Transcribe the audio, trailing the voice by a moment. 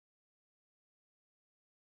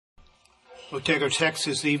We'll take our text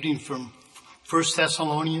this evening from 1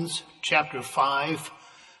 Thessalonians chapter 5,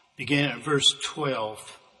 beginning at verse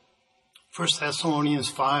 12. 1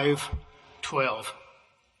 Thessalonians 5:12.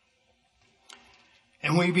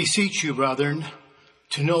 And we beseech you, brethren,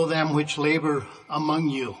 to know them which labor among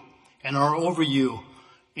you and are over you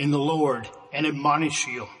in the Lord, and admonish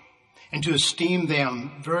you, and to esteem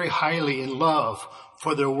them very highly in love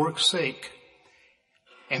for their work's sake,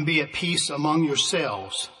 and be at peace among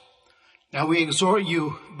yourselves. Now we exhort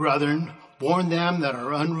you, brethren, warn them that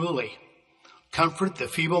are unruly, comfort the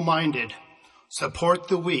feeble-minded, support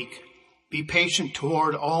the weak, be patient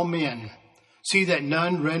toward all men. See that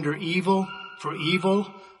none render evil for evil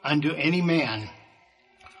unto any man,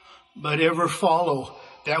 but ever follow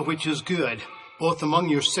that which is good, both among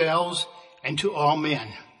yourselves and to all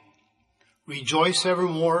men. Rejoice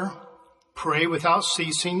evermore, pray without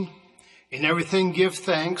ceasing, in everything give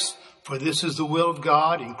thanks, for this is the will of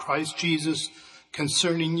God in Christ Jesus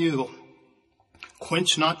concerning you.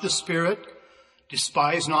 Quench not the spirit,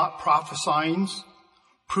 despise not prophesying,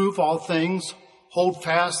 prove all things, hold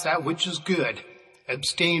fast that which is good,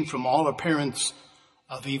 abstain from all appearance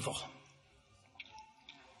of evil.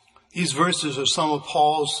 These verses are some of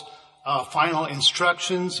Paul's final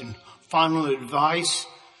instructions and final advice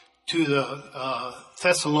to the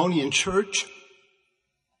Thessalonian church.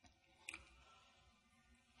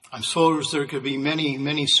 I'm sure there could be many,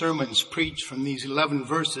 many sermons preached from these 11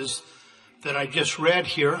 verses that I just read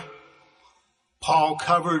here. Paul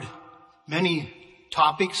covered many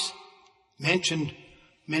topics, mentioned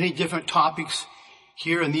many different topics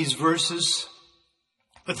here in these verses.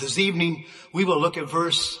 But this evening, we will look at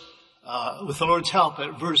with the Lord's help,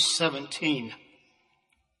 at verse 17.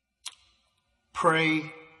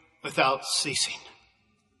 Pray without ceasing.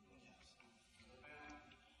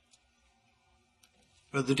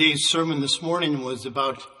 The day's sermon this morning was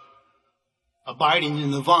about abiding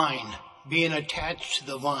in the vine, being attached to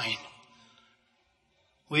the vine.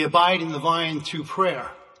 We abide in the vine through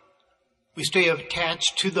prayer. We stay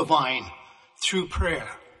attached to the vine through prayer.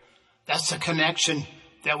 That's the connection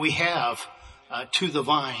that we have to the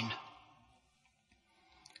vine.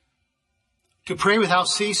 To pray without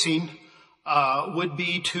ceasing would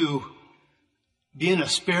be to be in a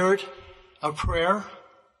spirit of prayer,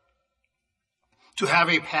 to have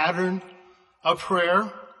a pattern of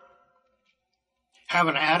prayer, have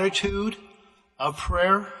an attitude of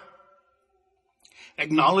prayer,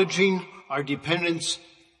 acknowledging our dependence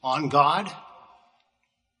on God,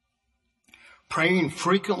 praying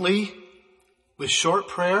frequently with short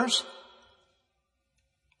prayers.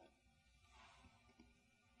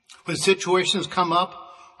 When situations come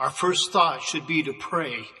up, our first thought should be to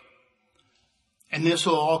pray. And this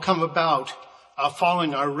will all come about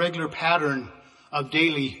following our regular pattern of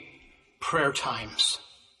daily prayer times.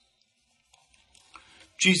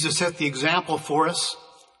 Jesus set the example for us,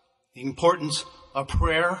 the importance of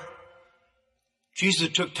prayer. Jesus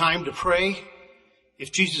took time to pray.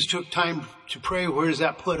 If Jesus took time to pray, where does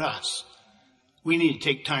that put us? We need to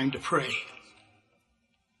take time to pray.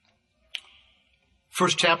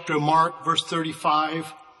 First chapter of Mark, verse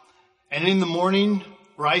 35. And in the morning,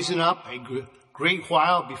 rising up a great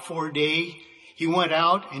while before day, he went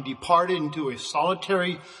out and departed into a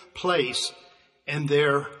solitary place and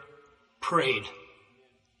there prayed.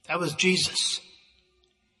 That was Jesus.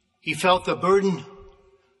 He felt the burden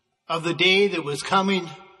of the day that was coming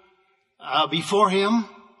before him.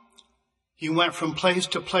 He went from place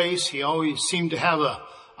to place. He always seemed to have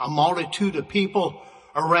a multitude of people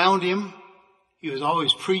around him. He was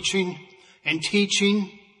always preaching and teaching,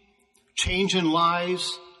 changing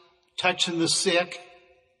lives, touching the sick.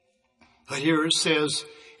 But here it says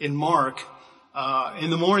in Mark,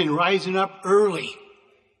 in the morning, rising up early,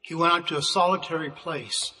 he went out to a solitary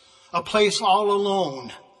place, a place all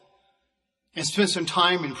alone, and spent some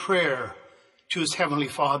time in prayer to his heavenly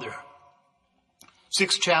Father.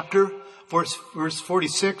 6th chapter, verse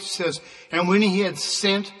 46 says, and when he had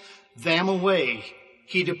sent them away,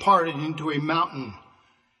 he departed into a mountain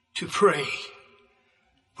to pray.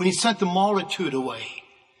 When he sent the multitude away,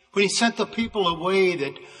 when he sent the people away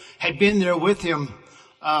that had been there with him,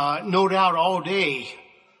 no doubt all day.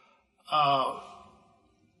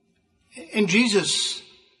 And Jesus,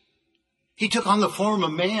 he took on the form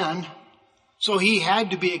of man, so he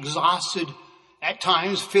had to be exhausted at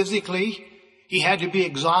times physically. He had to be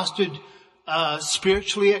exhausted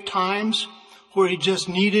spiritually at times, where he just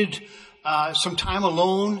needed some time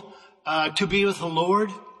alone to be with the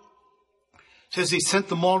Lord. It says he sent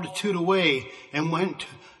the multitude away and went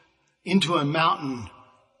into a mountain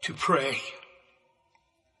to pray.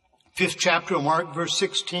 5th chapter of Mark, verse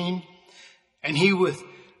 16. And he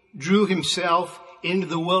drew himself into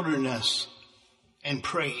the wilderness and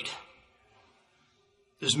prayed.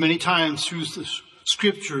 There's many times through the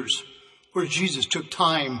scriptures where Jesus took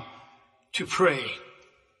time to pray.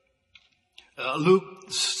 Luke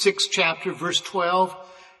 6 chapter verse 12,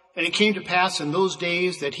 and it came to pass in those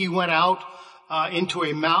days that he went out into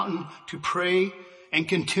a mountain to pray and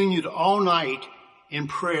continued all night in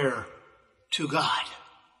prayer to God.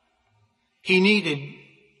 He needed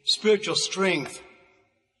spiritual strength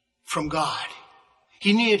from God.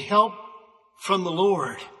 He needed help from the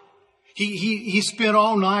Lord. He spent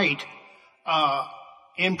all night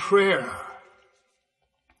in prayer.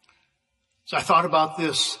 So I thought about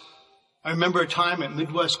this. I remember a time at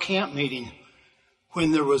Midwest Camp Meeting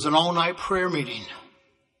when there was an all-night prayer meeting.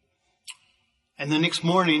 And the next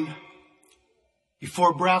morning,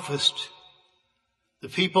 before breakfast, the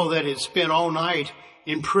people that had spent all night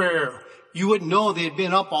in prayer, you wouldn't know they had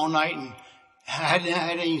been up all night and hadn't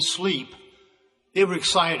had any sleep. They were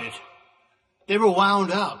excited. They were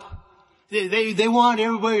wound up. They wanted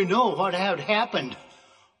everybody to know what had happened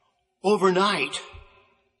overnight.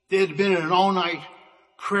 They had been in an all-night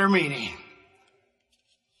prayer meeting.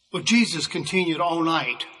 But Jesus continued all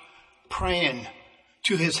night praying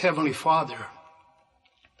to his heavenly Father.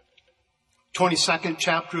 22nd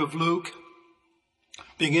chapter of Luke,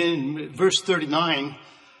 beginning verse 39,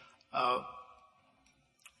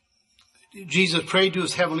 Jesus prayed to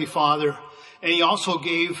his heavenly Father, and he also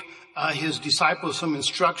gave his disciples some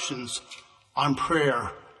instructions on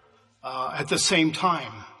prayer at the same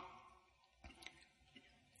time.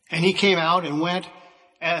 And he came out and went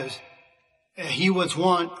as he was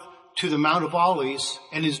wont to the Mount of Olives,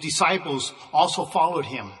 and his disciples also followed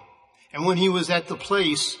him. And when he was at the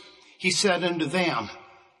place, he said unto them,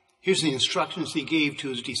 here's the instructions he gave to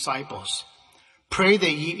his disciples. Pray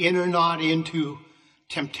that ye enter not into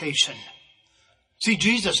temptation. See,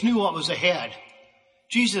 Jesus knew what was ahead.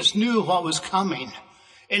 Jesus knew what was coming.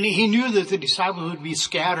 And he knew that the disciples would be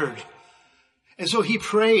scattered. And so he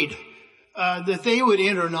prayed that they would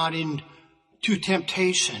enter not into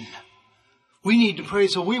temptation. We need to pray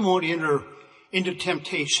so we won't enter into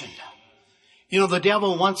temptation. You know, the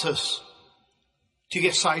devil wants us to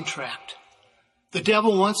get sidetracked. The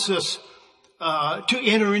devil wants us to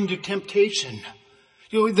enter into temptation.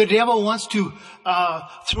 You know, the devil wants to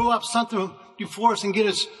throw up something before us and get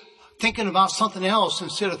us thinking about something else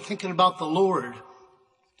instead of thinking about the Lord.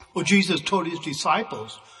 Well, Jesus told his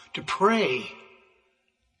disciples to pray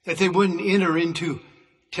that they wouldn't enter into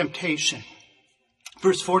temptation.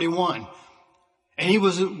 Verse 41, and he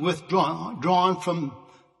was drawn from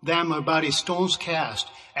them about a stone's cast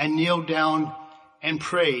and kneeled down and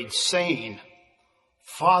prayed, saying,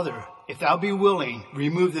 Father, if thou be willing,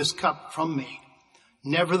 remove this cup from me.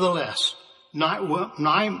 Nevertheless, not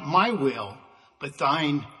my will, but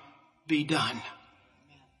thine be done.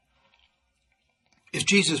 If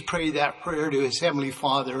Jesus prayed that prayer to his heavenly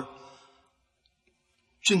Father,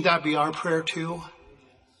 shouldn't that be our prayer too?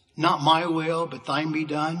 Not my will, but thine be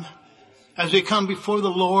done. As we come before the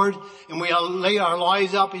Lord and we lay our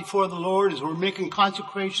lives out before the Lord, as we're making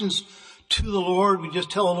consecrations to the Lord, we just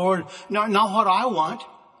tell the Lord, not what I want,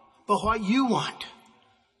 but what you want.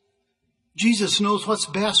 Jesus knows what's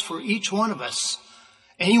best for each one of us,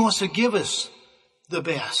 and he wants to give us the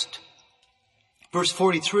best. Verse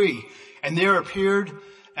 43, and there appeared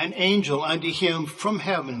an angel unto him from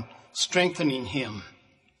heaven, strengthening him.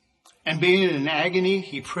 And being in agony,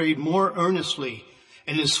 he prayed more earnestly,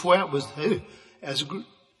 and his sweat was as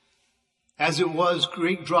it was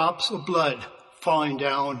great drops of blood falling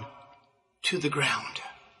down to the ground.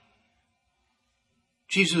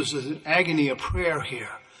 Jesus is in agony of prayer here.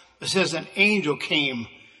 It says an angel came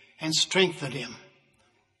and strengthened him.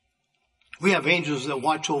 We have angels that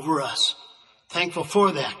watch over us. Thankful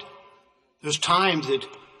for that. There's times that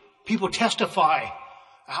people testify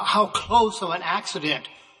how close of an accident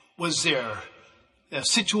was there. A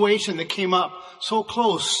situation that came up so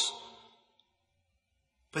close.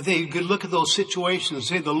 But they could look at those situations and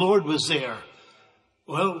say the Lord was there.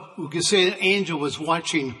 Well, we could say an angel was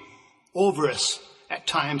watching over us at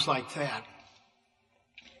times like that.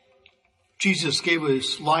 Jesus gave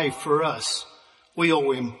his life for us. We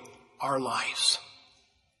owe him our lives.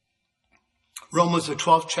 Romans, the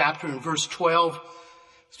 12th chapter and verse 12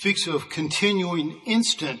 speaks of continuing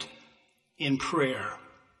instant in prayer,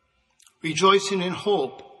 rejoicing in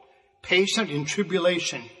hope, patient in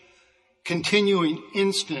tribulation, continuing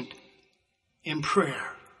instant in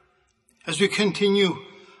prayer. As we continue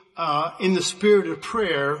in the spirit of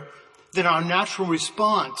prayer, then our natural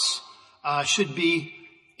response should be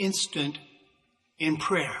instant in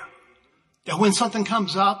prayer. That when something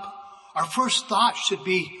comes up, our first thought should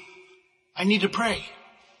be, I need to pray.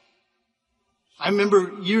 I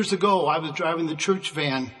remember years ago, I was driving the church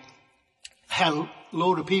van, had a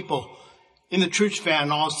load of people in the church van,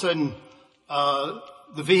 and all of a sudden,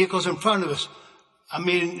 the vehicles in front of us, I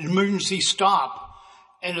made an emergency stop.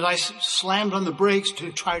 And as I slammed on the brakes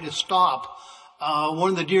to try to stop, one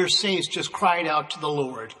of the dear saints just cried out to the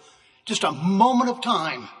Lord. Just a moment of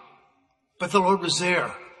time. But the Lord was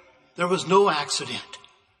there. There was no accident.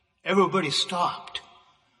 Everybody stopped.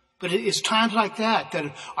 But it's times like that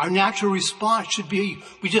our natural response should be,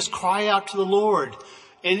 we just cry out to the Lord.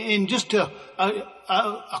 And just a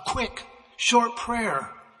quick, short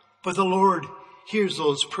prayer. But the Lord hears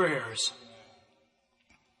those prayers.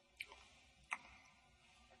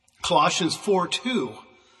 Colossians 4:2.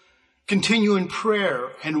 Continue in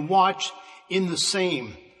prayer and watch in the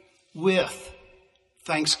same with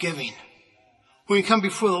thanksgiving. When we come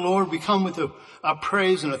before the Lord, we come with a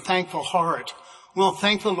praise and a thankful heart. We'll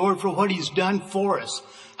thank the Lord for what He's done for us,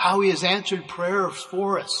 how He has answered prayers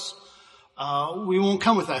for us. We won't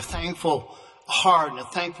come with a thankful heart and a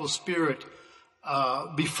thankful spirit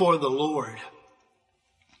before the Lord.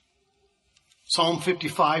 Psalm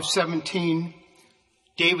 55:17,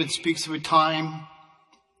 David speaks of a time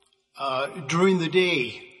during the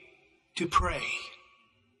day to pray.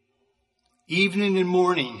 Evening and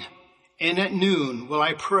morning and at noon will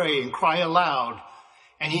I pray and cry aloud,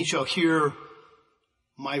 and He shall hear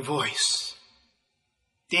my voice.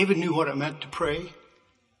 David knew what it meant to pray.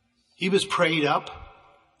 He was prayed up.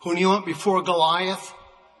 When he went before Goliath,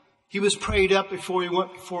 he was prayed up before he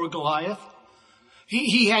went before Goliath.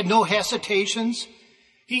 He had no hesitations.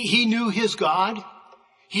 He knew his God.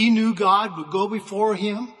 He knew God would go before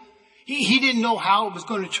him. He didn't know how it was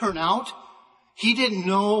going to turn out. He didn't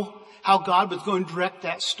know how God was going to direct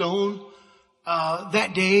that stone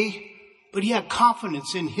that day. But he had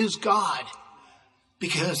confidence in his God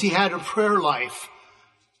because he had a prayer life.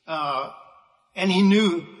 And he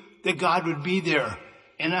knew that God would be there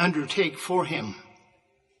and undertake for him.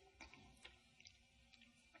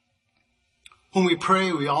 When we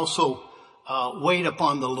pray, we also wait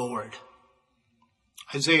upon the Lord.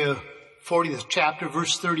 Isaiah 40th chapter,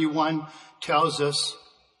 verse 31 tells us,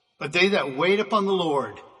 but they that wait upon the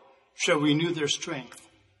Lord shall renew their strength.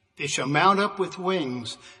 They shall mount up with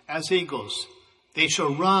wings as eagles. They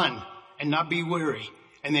shall run and not be weary,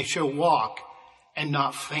 and they shall walk and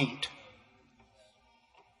not faint.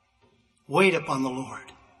 Wait upon the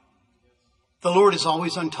Lord. The Lord is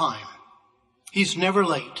always on time. He's never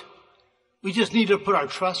late. We just need to put our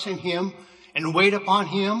trust in Him and wait upon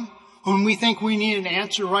Him. When we think we need an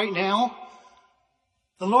answer right now,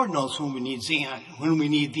 the Lord knows when we need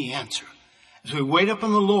the answer. As we wait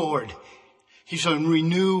upon the Lord, He shall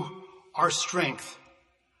renew our strength.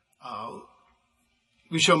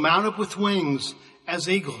 We shall mount up with wings as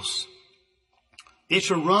eagles. They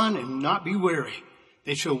shall run and not be weary.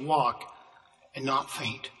 They shall walk and not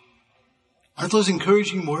faint. Aren't those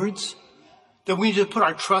encouraging words? That we just put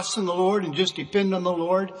our trust in the Lord and just depend on the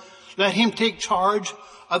Lord. Let Him take charge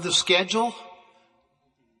of the schedule.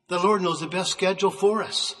 The Lord knows the best schedule for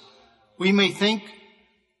us. We may think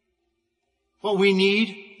what we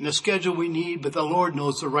need and the schedule we need, but the Lord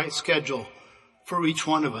knows the right schedule for each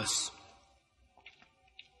one of us.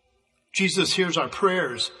 Jesus hears our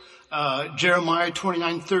prayers. Jeremiah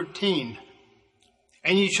 29:13.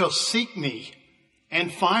 And ye shall seek me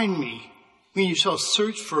and find me when you shall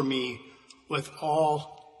search for me with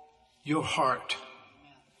all your heart.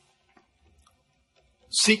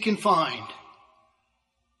 Seek and find.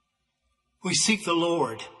 We seek the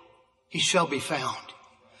Lord, He shall be found.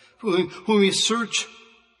 When we search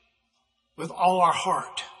with all our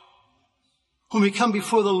heart, when we come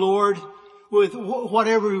before the Lord with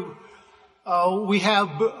whatever we have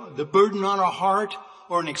the burden on our heart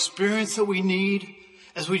or an experience that we need,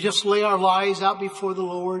 as we just lay our lives out before the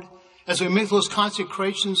Lord, as we make those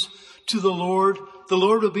consecrations to the Lord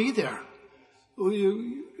will be there.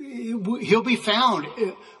 He'll be found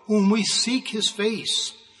when we seek His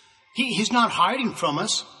face. He's not hiding from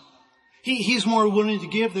us. He's more willing to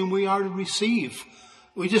give than we are to receive.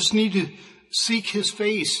 We just need to seek His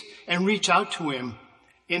face and reach out to Him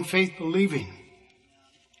in faith believing.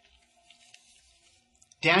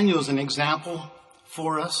 Daniel's an example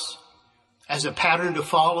for us as a pattern to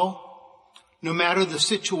follow. No matter the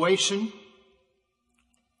situation,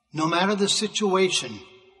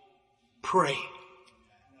 pray.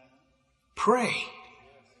 Pray.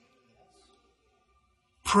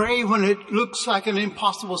 Pray when it looks like an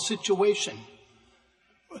impossible situation.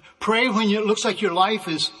 Pray when it looks like your life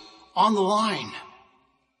is on the line.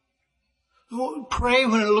 Pray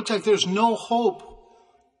when it looks like there's no hope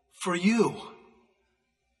for you.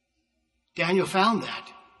 Daniel found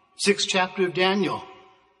that. 6th chapter of Daniel,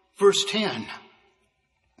 verse 10.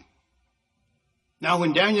 Now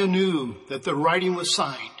when Daniel knew that the writing was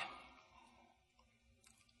signed,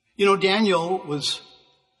 Daniel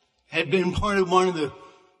had been appointed one of the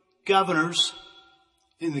governors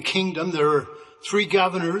in the kingdom. There were 3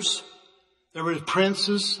 governors. There were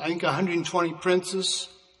princes, I think 120 princes.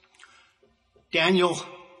 Daniel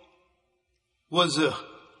was a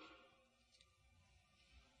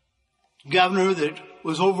governor that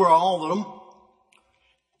was over all of them.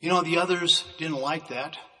 The others didn't like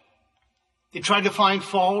that. They tried to find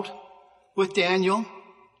fault with Daniel.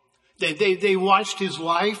 They watched his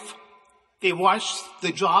life. They watched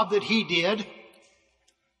the job that he did.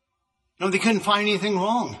 They couldn't find anything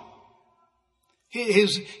wrong.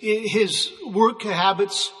 His work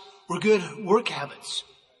habits were good work habits.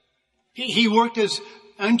 He worked as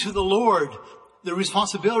unto the Lord. The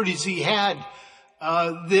responsibilities he had,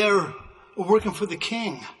 they're working for the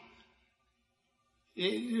king.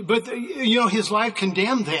 But, his life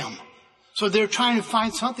condemned them. So they're trying to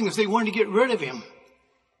find something because they wanted to get rid of him.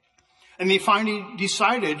 And they finally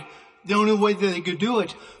decided the only way that they could do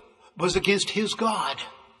it was against his God.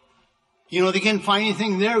 They couldn't find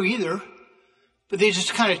anything there either. But they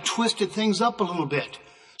just kind of twisted things up a little bit.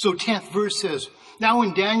 So 10th verse says, now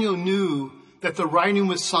when Daniel knew that the writing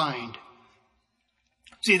was signed.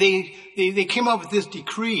 See, they came up with this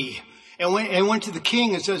decree and went to the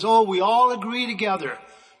king and says, we all agree together.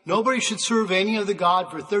 Nobody should serve any other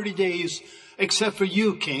god for 30 days except for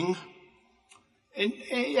you, king. And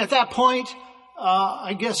at that point,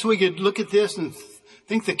 I guess we could look at this and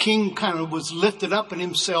think the king kind of was lifted up in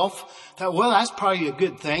himself. Thought, well, that's probably a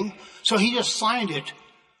good thing. So he just signed it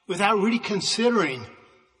without really considering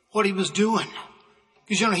what he was doing.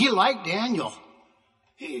 Because, he liked Daniel.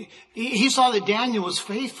 He saw that Daniel was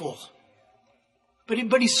faithful.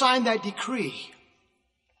 But he signed that decree.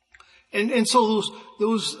 And so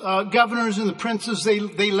those governors and the princes,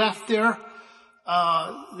 they left there.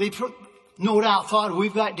 They no doubt thought,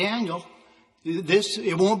 we've got Daniel.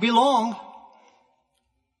 It won't be long.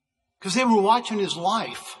 Because they were watching his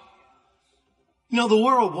life. The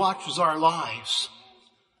world watches our lives.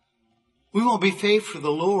 We won't be faithful to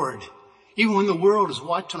the Lord, even when the world is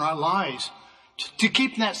watching our lives, to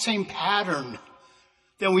keep in that same pattern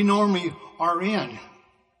that we normally are in.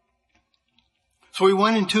 So he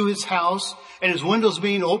went into his house, and his windows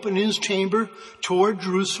being open in his chamber toward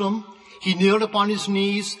Jerusalem, he kneeled upon his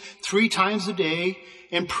knees 3 times a day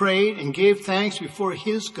and prayed and gave thanks before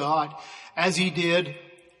his God as he did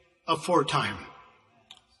aforetime.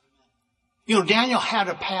 Daniel had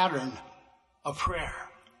a pattern of prayer.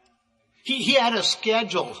 He had a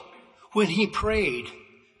schedule when he prayed.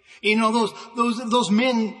 Those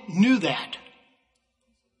men knew that.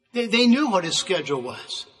 They knew what his schedule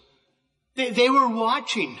was. They were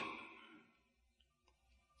watching.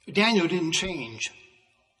 Daniel didn't change.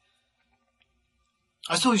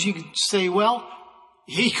 I suppose you could say, well,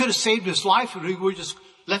 he could have saved his life if he would just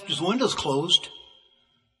left his windows closed.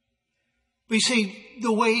 But you see,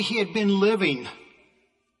 the way he had been living,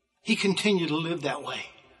 he continued to live that way.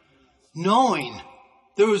 Knowing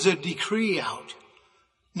there was a decree out.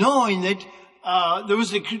 Knowing that there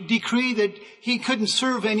was a decree that he couldn't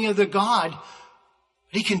serve any other god.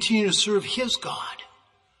 But he continued to serve his God.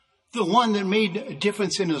 The one that made a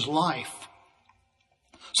difference in his life.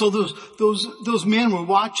 So those men were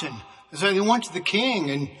watching. So they went to the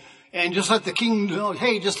king and just let the king know,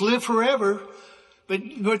 hey, just live forever. But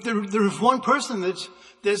there's one person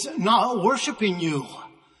that's not worshiping you.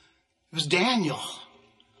 It was Daniel.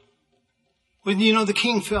 When, the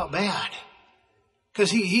king felt bad.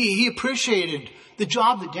 Because he appreciated the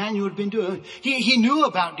job that Daniel had been doing. He knew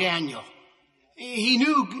about Daniel. He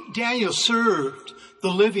knew Daniel served the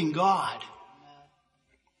living God.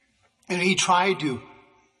 And he tried to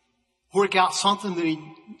work out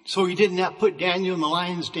something so he didn't have to put Daniel in the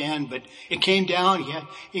lion's den, but it came down.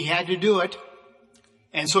 He had to do it.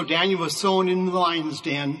 And so Daniel was thrown into the lion's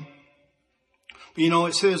den. But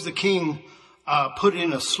it says the king put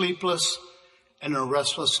in a sleepless and a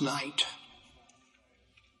restless night.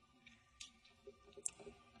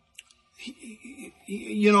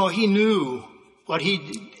 He knew what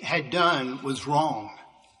he had done was wrong.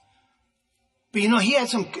 But he had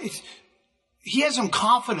some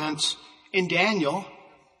confidence in Daniel.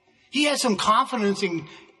 He had some confidence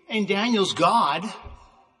in Daniel's God.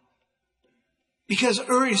 Because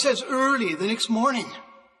it says early the next morning,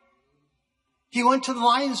 he went to the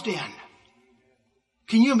lion's den.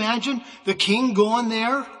 Can you imagine the king going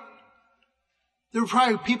there? There were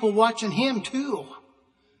probably people watching him too.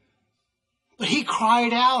 But he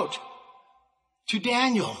cried out to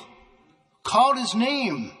Daniel. called his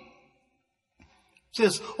name. It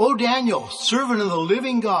says, O Daniel, servant of the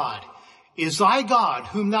living God, is thy God,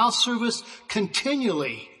 whom thou servest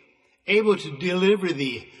continually, able to deliver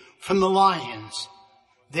thee from the lions?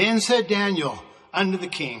 Then said Daniel unto the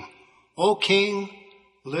king, O king,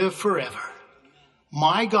 live forever.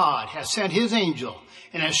 My God has sent his angel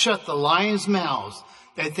and has shut the lions' mouths,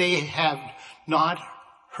 that they have not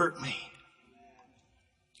hurt me.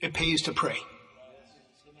 It pays to pray.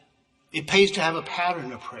 It pays to have a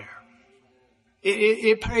pattern of prayer.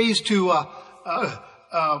 It pays to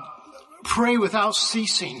pray without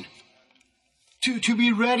ceasing. To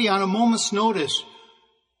be ready on a moment's notice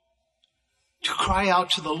to cry out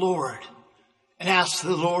to the Lord and ask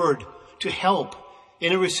the Lord to help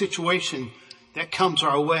in every situation that comes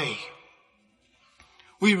our way.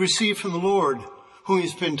 We receive from the Lord when we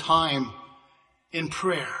spend time in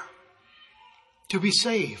prayer. To be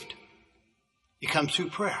saved, it comes through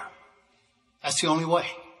prayer. That's the only way.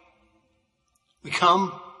 We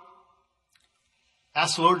come,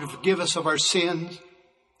 ask the Lord to forgive us of our sins,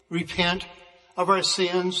 repent of our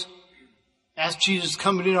sins, ask Jesus to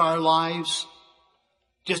come into our lives.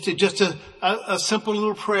 Just a simple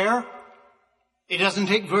little prayer. It doesn't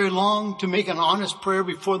take very long to make an honest prayer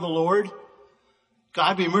before the Lord.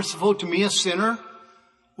 God, be merciful to me, a sinner.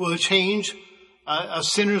 Will change a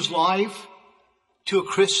sinner's life to a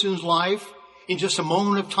Christian's life in just a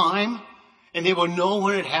moment of time, and they will know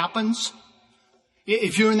when it happens.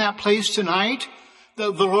 If you're in that place tonight,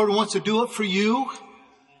 the Lord wants to do it for you.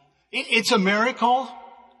 It's a miracle,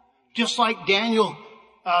 just like Daniel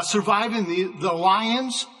surviving the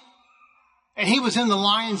lions, and he was in the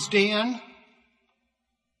lion's den,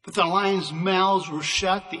 but the lions' mouths were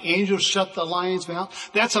shut. The angels shut the lions' mouth.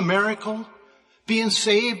 That's a miracle. Being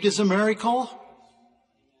saved is a miracle.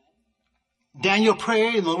 Daniel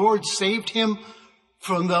prayed and the Lord saved him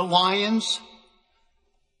from the lions.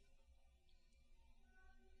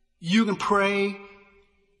 You can pray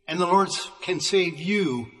and the Lord can save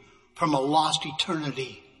you from a lost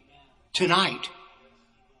eternity tonight.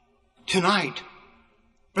 Tonight.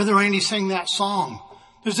 Brother Randy sang that song.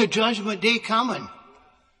 There's a judgment day coming.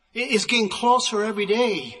 It's getting closer every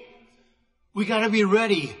day. We got to be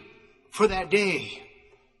ready for that day.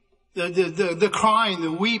 The crying,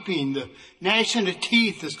 the weeping, the gnashing of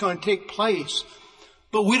teeth is going to take place.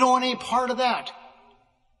 But we don't want any part of that.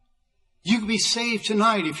 You can be saved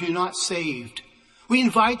tonight if you're not saved. We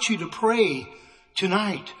invite you to pray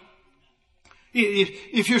tonight.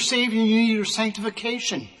 If you're saved and you need your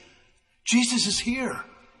sanctification, Jesus is here.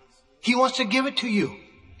 He wants to give it to you.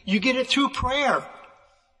 You get it through prayer.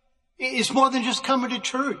 It's more than just coming to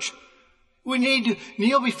church. We need to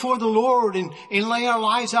kneel before the Lord and lay our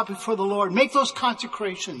lives out before the Lord. Make those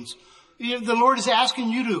consecrations. If the Lord is asking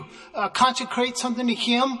you to consecrate something to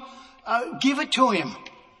Him, give it to Him.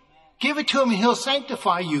 Give it to Him and He'll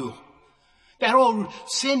sanctify you. That old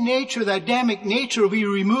sin nature, that Adamic nature will be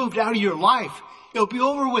removed out of your life. It'll be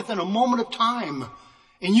over with in a moment of time.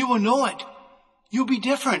 And you will know it. You'll be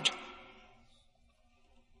different.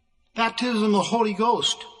 Baptism of the Holy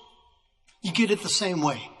Ghost. You get it the same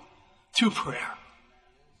way. Through prayer.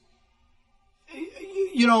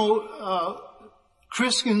 You know,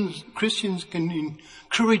 Christians can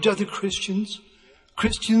encourage other Christians.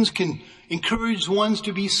 Christians can encourage ones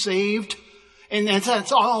to be saved. And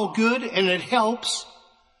that's all good and it helps.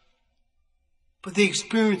 But the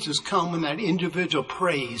experiences come when that individual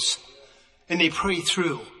prays and they pray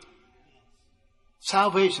through.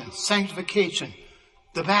 Salvation, sanctification,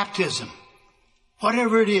 the baptism,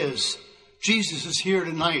 whatever it is, Jesus is here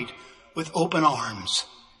tonight with open arms.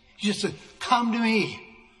 He just said, come to me.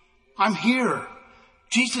 I'm here.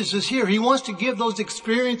 Jesus is here. He wants to give those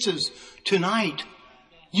experiences tonight.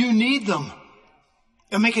 You need them.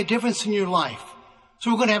 It'll make a difference in your life.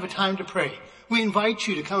 So we're going to have a time to pray. We invite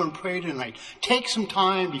you to come and pray tonight. Take some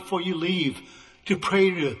time before you leave to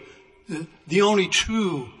pray to the only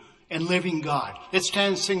true and living God. Let's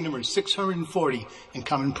stand and sing number 640 and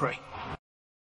come and pray.